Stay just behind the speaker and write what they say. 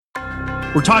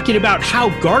We're talking about how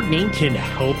gardening can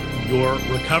help your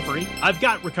recovery. I've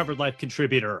got Recovered Life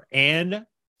contributor and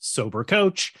sober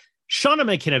coach, Shauna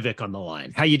McKinnovick on the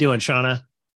line. How you doing, Shauna?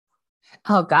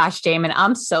 Oh gosh, Damon,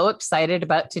 I'm so excited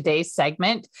about today's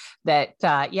segment that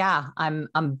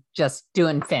I'm just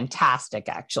doing fantastic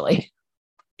actually.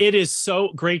 It is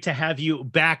so great to have you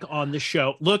back on the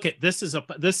show. Look, this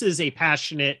is a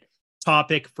passionate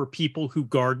topic for people who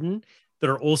garden that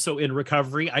are also in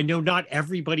recovery. I know not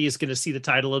everybody is going to see the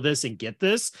title of this and get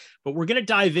this, but we're going to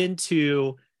dive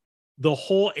into the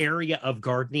whole area of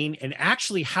gardening and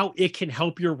actually how it can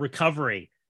help your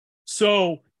recovery.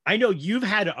 So I know you've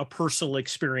had a personal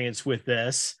experience with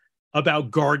this about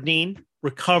gardening,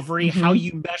 recovery, how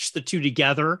you mesh the two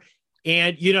together,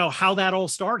 and how that all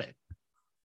started.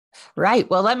 Right.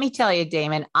 Well, let me tell you,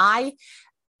 Damon,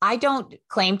 I don't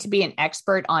claim to be an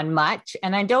expert on much,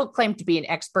 and I don't claim to be an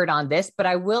expert on this, but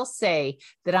I will say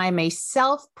that I'm a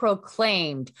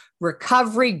self-proclaimed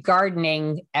recovery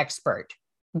gardening expert.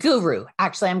 Guru.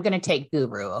 Actually, I'm going to take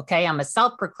guru. Okay. I'm a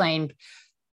self-proclaimed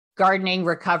gardening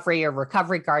recovery or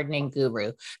recovery gardening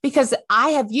guru because I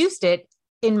have used it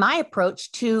in my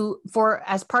approach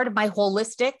as part of my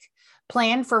holistic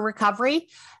plan for recovery.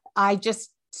 I just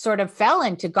sort of fell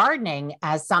into gardening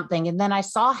as something. And then I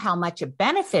saw how much it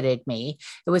benefited me.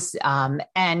 It was,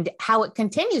 and how it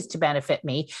continues to benefit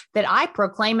me, that I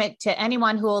proclaim it to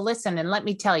anyone who will listen. And let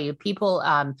me tell you, people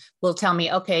will tell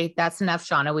me, okay, that's enough,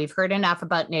 Shauna. We've heard enough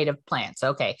about native plants.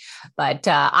 Okay. But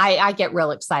I get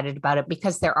real excited about it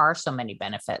because there are so many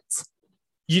benefits.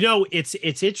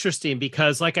 It's interesting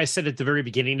because, like I said at the very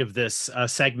beginning of this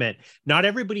segment, not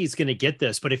everybody's going to get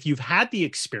this, but if you've had the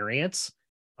experience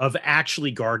of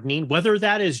actually gardening, whether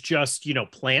that is just,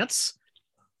 plants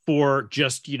for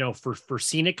just, for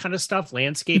scenic kind of stuff,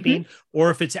 landscaping, or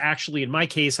if it's actually, in my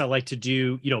case, I like to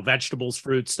do, vegetables,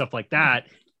 fruits, stuff like that.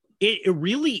 It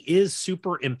really is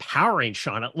super empowering,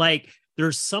 Shauna. Like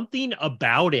there's something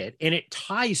about it and it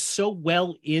ties so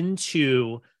well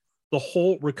into the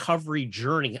whole recovery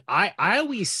journey. I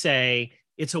always say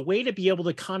it's a way to be able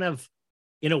to kind of,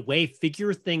 in a way,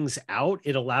 figure things out.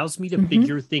 It allows me to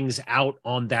figure things out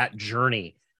on that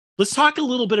journey. Let's talk a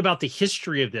little bit about the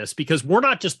history of this, because we're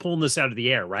not just pulling this out of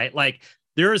the air, right? Like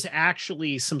there is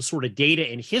actually some sort of data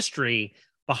and history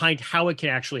behind how it can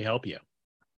actually help you.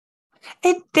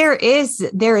 There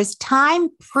is time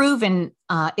proven.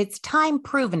 It's time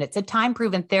proven. It's a time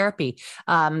proven therapy.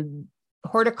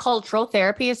 Horticultural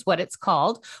therapy is what it's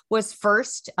called, was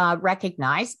first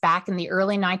recognized back in the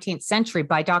early 19th century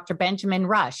by Dr. Benjamin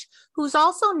Rush, who's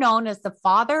also known as the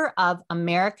father of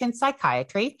American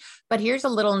psychiatry. But here's a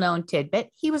little known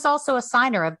tidbit. He was also a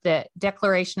signer of the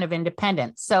Declaration of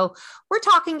Independence. So we're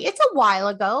talking, it's a while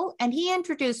ago, and he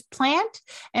introduced plant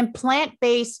and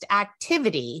plant-based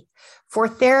activity for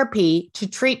therapy to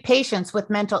treat patients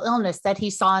with mental illness that he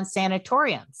saw in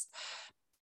sanatoriums.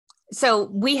 So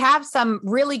we have some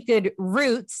really good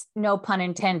roots, no pun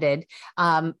intended,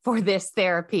 for this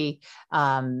therapy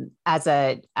as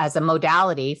a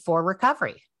modality for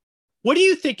recovery. What do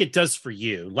you think it does for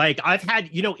you? Like I've had,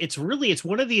 it's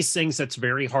one of these things that's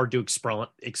very hard to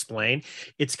explain.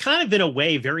 It's kind of in a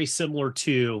way very similar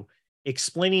to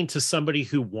explaining to somebody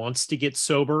who wants to get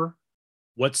sober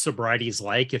what sobriety is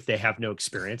like if they have no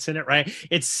experience in it, right?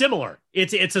 It's similar.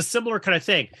 It's a similar kind of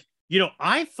thing.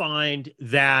 I find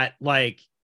that like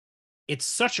it's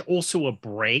such also a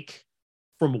break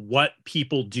from what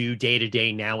people do day to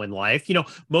day now in life.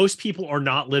 Most people are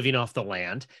not living off the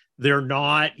land. They're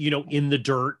not, in the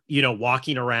dirt,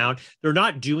 walking around. They're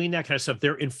not doing that kind of stuff.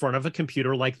 They're in front of a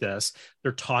computer like this.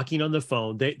 They're talking on the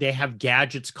phone. They have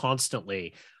gadgets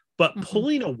constantly. But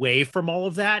pulling away from all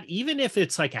of that, even if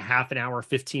it's like a half an hour,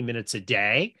 15 minutes a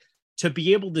day, to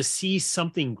be able to see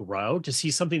something grow, to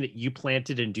see something that you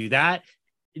planted and do that,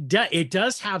 it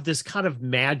does have this kind of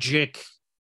magic.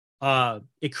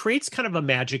 It creates kind of a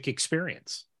magic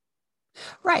experience.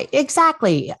 Right,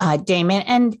 exactly, Damon.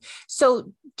 And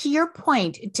so to your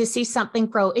point, to see something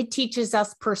grow, it teaches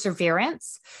us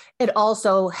perseverance. It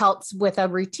also helps with a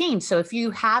routine. So if you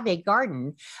have a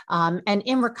garden, and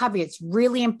in recovery, it's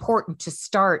really important to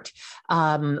start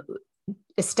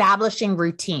establishing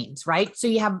routines, right? So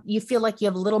you feel like you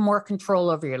have a little more control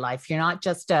over your life. You're not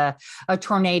just a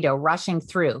tornado rushing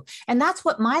through. And that's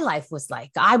what my life was like.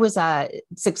 I was a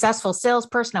successful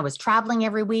salesperson. I was traveling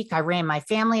every week. I ran my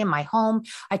family and my home.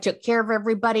 I took care of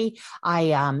everybody.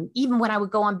 Even when I would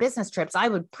go on business trips, I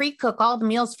would pre-cook all the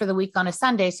meals for the week on a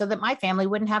Sunday so that my family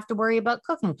wouldn't have to worry about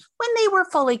cooking when they were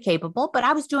fully capable, but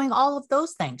I was doing all of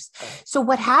those things. So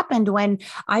what happened when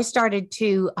I started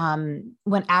to,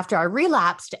 when after I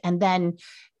relapsed and then,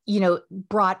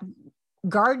 brought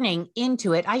gardening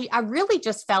into it. I really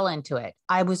just fell into it.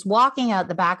 I was walking out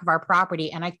the back of our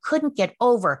property and I couldn't get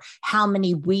over how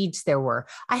many weeds there were.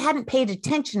 I hadn't paid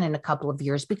attention in a couple of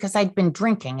years because I'd been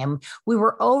drinking and we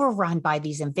were overrun by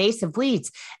these invasive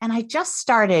weeds. And I just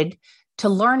started to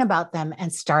learn about them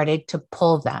and started to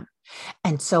pull them.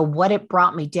 And so what it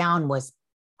brought me down was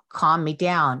calm me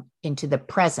down into the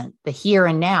present, the here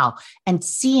and now, and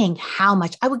seeing how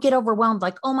much I would get overwhelmed,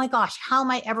 like, oh my gosh, how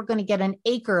am I ever going to get an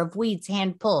acre of weeds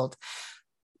hand pulled?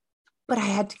 But I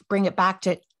had to bring it back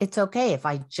to, it's okay if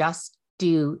I just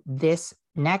do this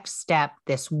next step,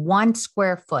 this 1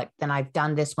 square foot, then I've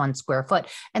done this 1 square foot,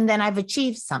 and then I've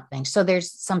achieved something. So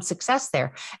there's some success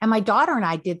there. And my daughter and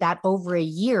I did that over a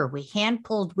year. We hand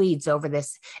pulled weeds over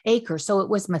this acre. So it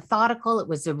was methodical. It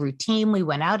was a routine. We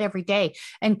went out every day.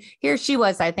 And here she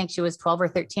was, I think she was 12 or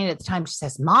 13 at the time. She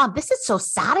says, Mom, this is so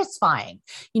satisfying,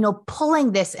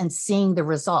 pulling this and seeing the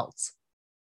results.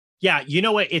 Yeah. You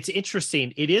know what? It's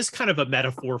interesting. It is kind of a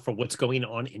metaphor for what's going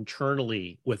on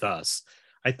internally with us.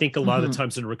 I think a lot of the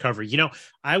times in recovery,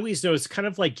 I always know it's kind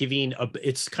of like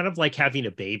it's kind of like having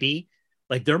a baby.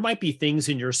 Like there might be things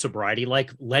in your sobriety,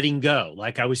 like letting go.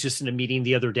 Like I was just in a meeting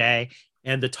the other day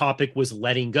and the topic was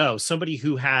letting go. Somebody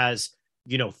who has,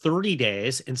 30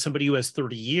 days and somebody who has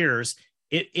 30 years,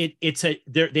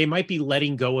 they might be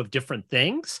letting go of different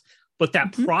things, but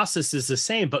that process is the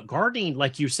same. But gardening,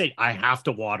 like you said, I have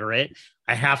to water it.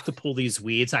 I have to pull these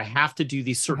weeds. I have to do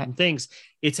these certain things.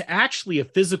 It's actually a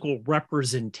physical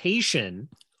representation.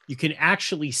 You can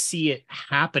actually see it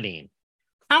happening.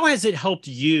 How has it helped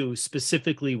you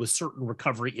specifically with certain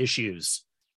recovery issues?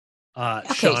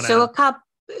 Shauna?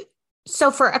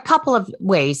 So for a couple of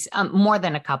ways, more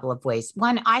than a couple of ways.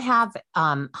 One, I have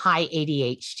high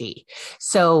ADHD.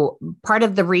 So part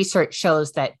of the research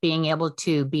shows that being able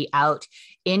to be out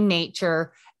in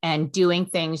nature and doing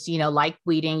things, like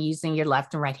weeding, using your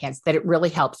left and right hands, that it really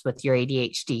helps with your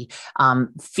ADHD.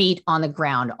 Feet on the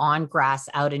ground, on grass,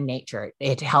 out in nature,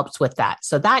 it helps with that.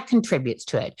 So that contributes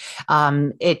to it.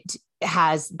 It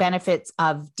has benefits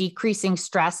of decreasing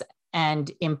stress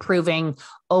and improving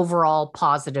overall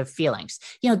positive feelings.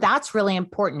 That's really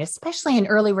important, especially in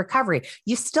early recovery.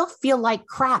 You still feel like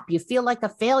crap. You feel like a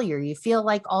failure. You feel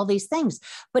like all these things.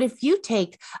 But if you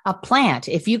take a plant,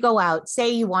 if you go out,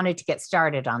 say you wanted to get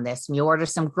started on this and you order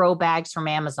some grow bags from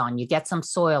Amazon, you get some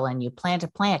soil and you plant a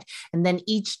plant. And then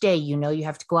each day, you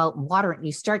have to go out and water it and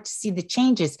you start to see the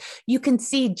changes. You can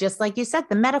see, just like you said,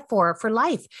 the metaphor for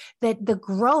life, that the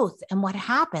growth and what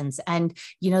happens. And,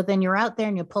 then you're out there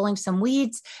and you're pulling some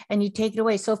weeds and you take it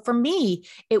away. So for me,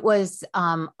 it was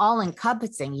all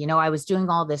encompassing. I was doing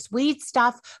all this weed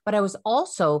stuff, but I was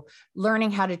also learning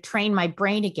how to train my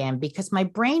brain again because my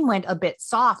brain went a bit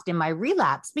soft in my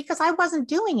relapse because I wasn't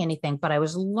doing anything, but I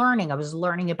was learning. I was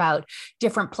learning about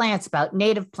different plants, about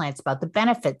native plants, about the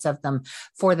benefits of them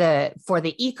for the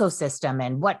ecosystem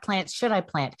and what plants should I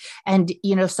plant. And,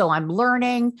 so I'm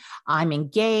learning, I'm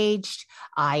engaged,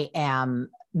 I am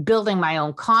building my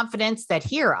own confidence that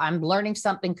here I'm learning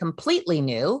something completely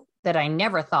new that I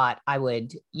never thought I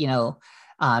would,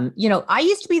 I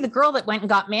used to be the girl that went and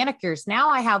got manicures. Now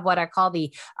I have what I call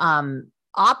the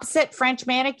opposite French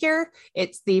manicure.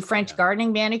 It's the French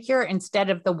gardening manicure. Instead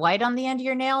of the white on the end of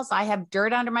your nails, I have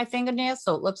dirt under my fingernails.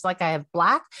 So it looks like I have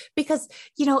black because,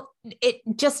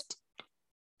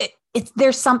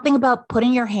 there's something about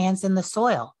putting your hands in the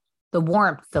soil, the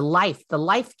warmth, the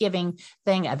life-giving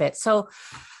thing of it. So,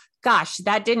 gosh,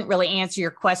 that didn't really answer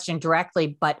your question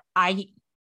directly, but I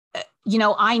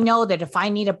know that if I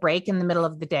need a break in the middle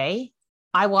of the day,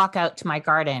 I walk out to my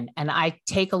garden and I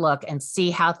take a look and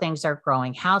see how things are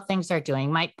growing, how things are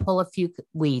doing, might pull a few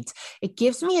weeds. It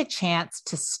gives me a chance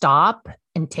to stop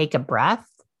and take a breath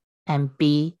and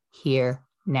be here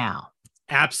now.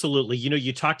 Absolutely.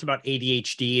 You talked about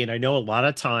ADHD, and I know a lot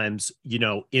of times,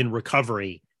 in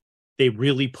recovery, they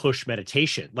really push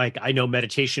meditation. Like I know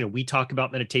meditation, and we talk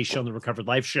about meditation on the Recovered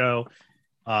Life show.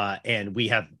 And we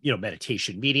have,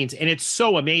 meditation meetings, and it's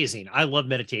so amazing. I love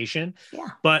meditation. Yeah,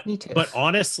 but me too. But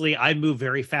honestly, I move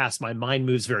very fast. My mind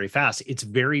moves very fast. It's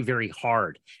very, very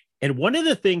hard. And one of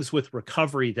the things with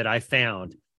recovery that I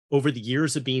found over the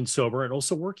years of being sober and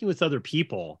also working with other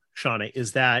people, Shauna,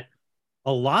 is that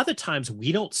a lot of the times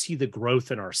we don't see the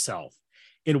growth in ourselves.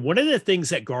 And one of the things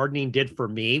that gardening did for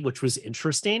me, which was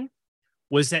interesting,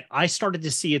 was that I started to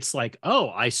see it's like, oh,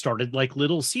 I started like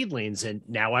little seedlings and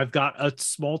now I've got a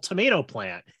small tomato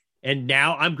plant and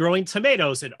now I'm growing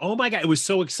tomatoes and oh my God, it was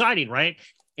so exciting, right?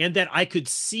 And that I could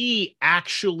see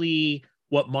actually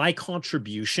what my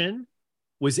contribution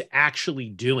was actually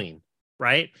doing,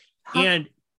 right? And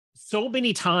so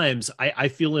many times I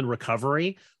feel in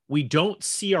recovery, we don't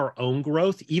see our own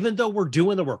growth, even though we're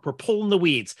doing the work, we're pulling the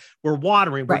weeds, we're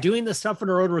watering, we're doing the stuff in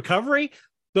our own recovery,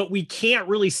 but we can't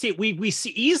really see it. We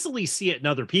easily see it in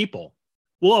other people.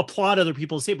 We'll applaud other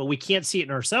people and say it, but we can't see it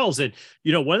in ourselves. And,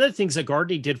 one of the things that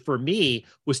gardening did for me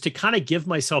was to kind of give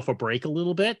myself a break a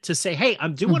little bit, to say, hey,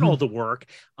 I'm doing all the work.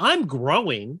 I'm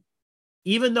growing,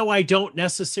 even though I don't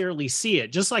necessarily see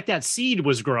it. Just like that seed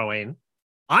was growing,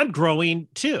 I'm growing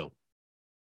too.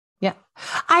 Yeah.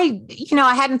 I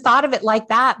hadn't thought of it like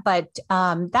that, but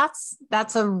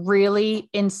that's a really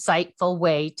insightful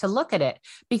way to look at it,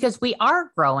 because we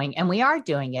are growing and we are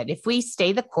doing it. If we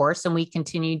stay the course and we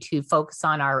continue to focus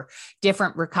on our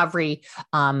different recovery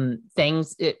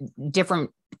different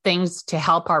things to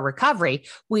help our recovery,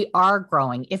 we are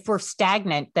growing. If we're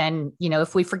stagnant, then,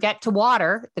 if we forget to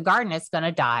water, the garden is going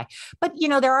to die. But,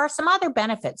 there are some other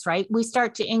benefits, right? We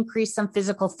start to increase some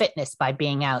physical fitness by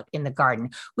being out in the garden.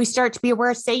 We start to be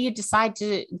aware, say you decide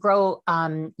to grow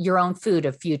your own food,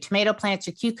 a few tomato plants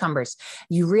or cucumbers.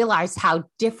 You realize how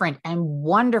different and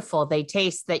wonderful they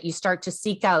taste, that you start to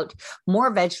seek out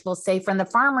more vegetables, say from the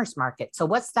farmer's market. So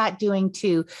what's that doing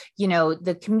to,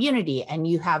 the community? And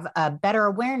you have a better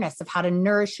awareness of how to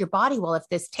nourish your body. Well, if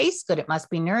this tastes good, it must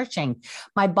be nourishing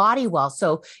my body well.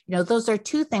 So, those are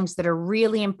two things that are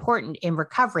really important in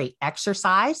recovery: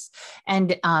 exercise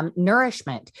and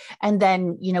nourishment. And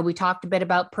then, we talked a bit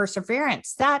about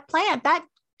perseverance. That plant, that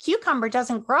cucumber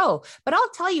doesn't grow, but I'll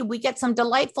tell you, we get some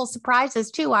delightful surprises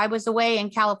too. I was away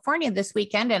in California this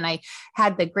weekend and I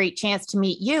had the great chance to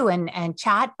meet you and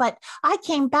chat, but I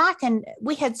came back and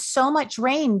we had so much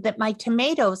rain that my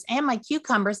tomatoes and my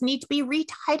cucumbers need to be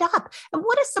retied up. And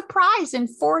what a surprise in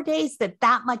 4 days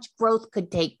that much growth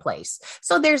could take place.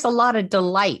 So there's a lot of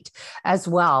delight as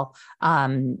well,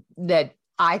 that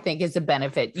I think is a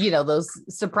benefit, those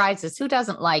surprises. Who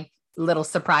doesn't like little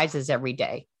surprises every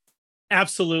day?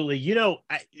 Absolutely.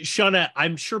 Shauna,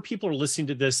 I'm sure people are listening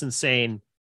to this and saying,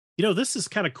 this is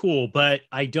kind of cool, but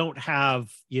I don't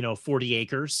have, 40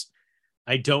 acres.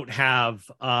 I don't have,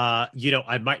 I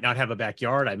might not have a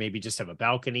backyard. I maybe just have a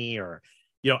balcony, or,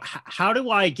 how do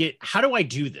I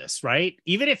do this? Right.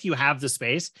 Even if you have the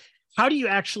space, how do you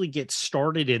actually get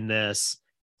started in this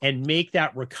and make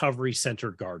that recovery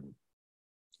centered garden?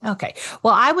 Okay.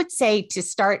 Well, I would say to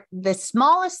start, the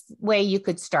smallest way you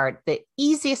could start, the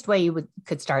easiest way you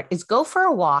could start is go for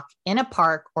a walk in a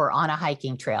park or on a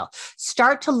hiking trail.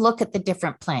 Start to look at the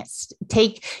different plants.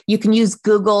 You can use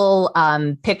Google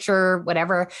picture,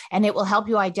 whatever, and it will help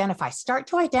you identify. Start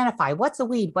to identify what's a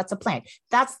weed, what's a plant.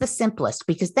 That's the simplest,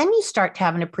 because then you start to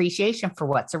have an appreciation for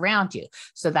what's around you.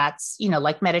 So that's,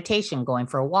 like meditation, going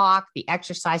for a walk, the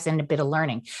exercise, and a bit of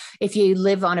learning. If you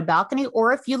live on a balcony,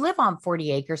 or if you live on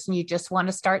 40 acres, and you just want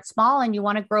to start small and you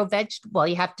want to grow well,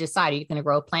 you have to decide, are you going to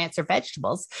grow plants or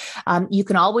vegetables? You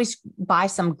can always buy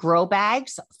some grow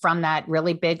bags from that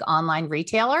really big online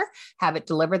retailer, have it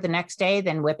delivered the next day,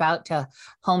 then whip out to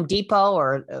Home Depot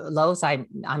or Lowe's. I'm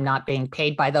not being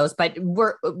paid by those, but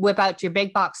whip out to your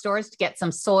big box stores to get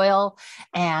some soil.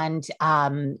 And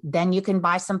then you can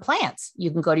buy some plants.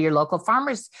 You can go to your local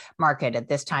farmer's market at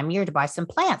this time of year to buy some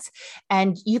plants.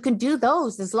 And you can do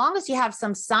those as long as you have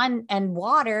some sun and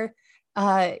water.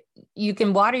 You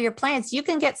can water your plants, you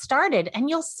can get started, and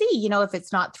you'll see, if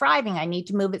it's not thriving, I need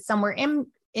to move it somewhere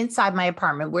inside my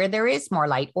apartment where there is more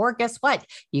light. Or guess what?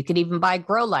 You could even buy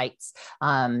grow lights.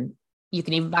 You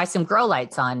can even buy some grow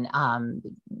lights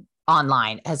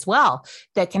online as well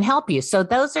that can help you. So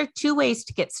those are two ways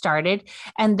to get started.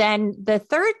 And then the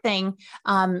third thing,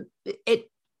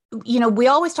 we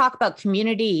always talk about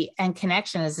community and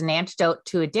connection as an antidote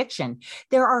to addiction.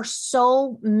 There are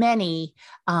so many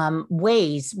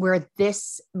ways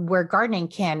where gardening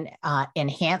can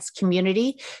enhance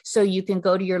community. So you can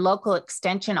go to your local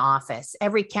extension office.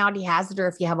 Every county has it, or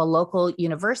if you have a local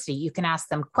university, you can ask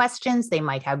them questions. They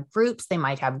might have groups. They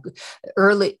might have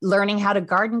early learning how to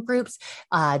garden groups.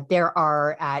 There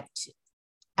are at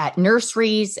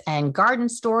nurseries and garden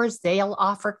stores, they'll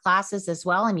offer classes as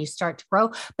well, and you start to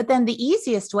grow. But then the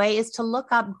easiest way is to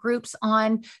look up groups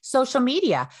on social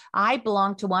media. I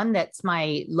belong to one that's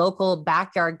my local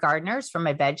backyard gardeners for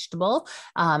my vegetable.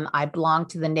 I belong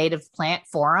to the Native Plant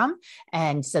Forum,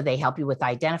 and so they help you with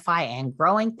identify and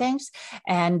growing things.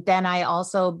 And then I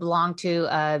also belong to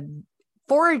a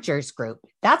foragers group.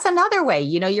 That's another way,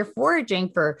 you're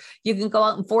foraging you can go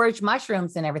out and forage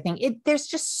mushrooms and everything. There's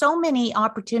just so many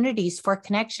opportunities for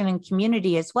connection and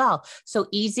community as well. So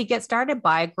easy, get started,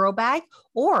 buy a grow bag,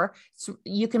 or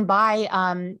you can buy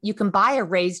a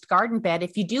raised garden bed.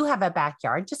 If you do have a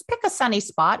backyard, just pick a sunny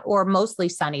spot or mostly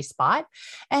sunny spot,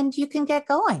 and you can get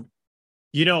going.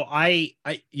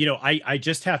 I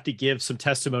just have to give some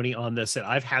testimony on this, and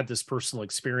I've had this personal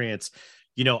experience.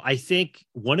 I think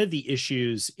one of the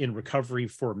issues in recovery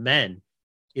for men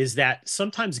is that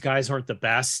sometimes guys aren't the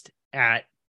best at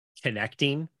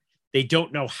connecting. They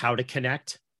don't know how to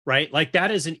connect, right? Like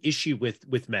that is an issue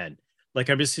with men. Like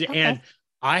I'm just, Okay. and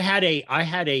I had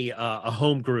a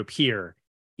home group here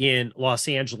in Los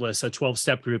Angeles, a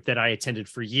 12-step group that I attended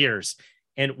for years.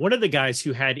 And one of the guys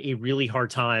who had a really hard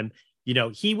time,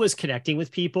 he was connecting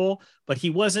with people, but he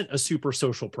wasn't a super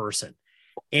social person.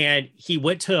 And he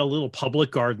went to a little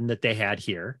public garden that they had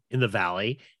here in the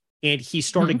valley, and he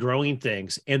started growing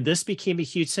things. And this became a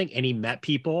huge thing. And he met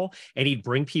people, and he'd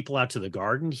bring people out to the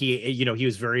garden. He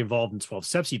was very involved in 12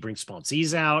 steps. He'd bring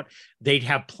sponsees out. They'd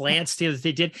have plants there that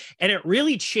they did. And it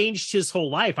really changed his whole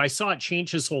life. I saw it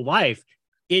change his whole life.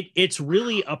 It's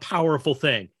really a powerful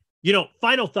thing.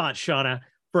 Final thought, Shauna,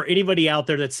 for anybody out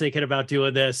there that's thinking about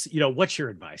doing this, what's your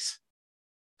advice?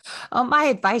 My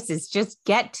advice is just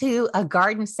get to a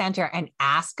garden center and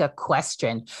ask a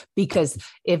question,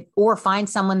 or find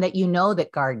someone that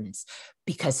that gardens,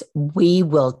 because we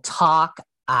will talk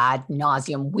ad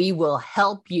nauseum. We will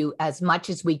help you as much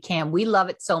as we can. We love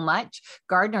it so much.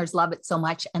 Gardeners love it so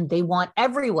much, and they want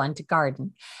everyone to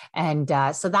garden. And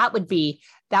so that would be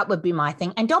my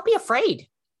thing. And don't be afraid.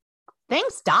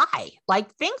 Things die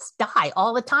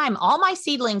all the time. All my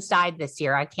seedlings died this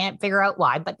year. I can't figure out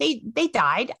why, but they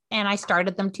died, and I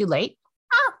started them too late.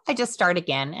 I just start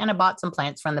again. And I bought some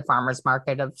plants from the farmer's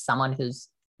market of someone who's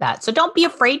that. So don't be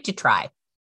afraid to try.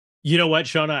 You know what,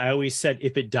 Shauna? I always said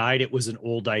if it died, it was an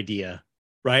old idea,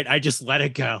 right? I just let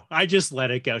it go.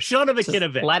 Shauna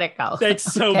McKinnovich. Let it go. Thanks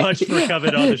so much for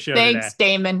coming on the show. Thanks,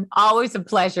 Damon. Always a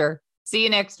pleasure. See you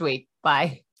next week.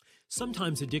 Bye.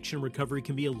 Sometimes addiction recovery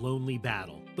can be a lonely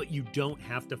battle, but you don't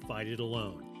have to fight it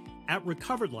alone. At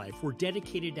Recovered Life, we're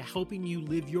dedicated to helping you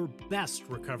live your best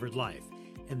recovered life.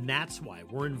 And that's why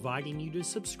we're inviting you to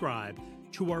subscribe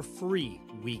to our free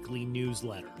weekly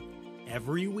newsletter.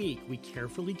 Every week, we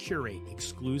carefully curate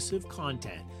exclusive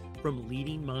content from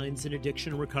leading minds in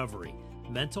addiction recovery,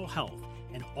 mental health,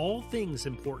 and all things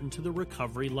important to the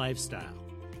recovery lifestyle.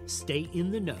 Stay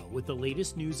in the know with the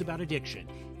latest news about addiction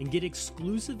and get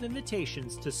exclusive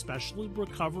invitations to special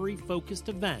recovery-focused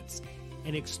events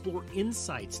and explore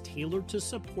insights tailored to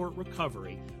support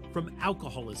recovery from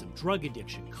alcoholism, drug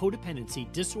addiction,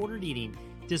 codependency, disordered eating,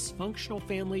 dysfunctional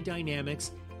family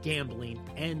dynamics, gambling,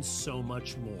 and so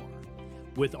much more.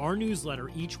 With our newsletter,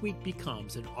 each week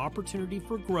becomes an opportunity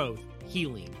for growth,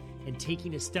 healing, and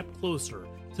taking a step closer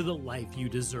to the life you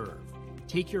deserve.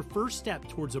 Take your first step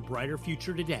towards a brighter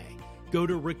future today. Go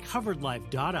to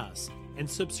recoveredlife.us and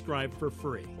subscribe for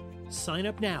free. Sign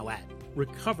up now at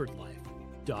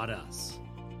recoveredlife.us.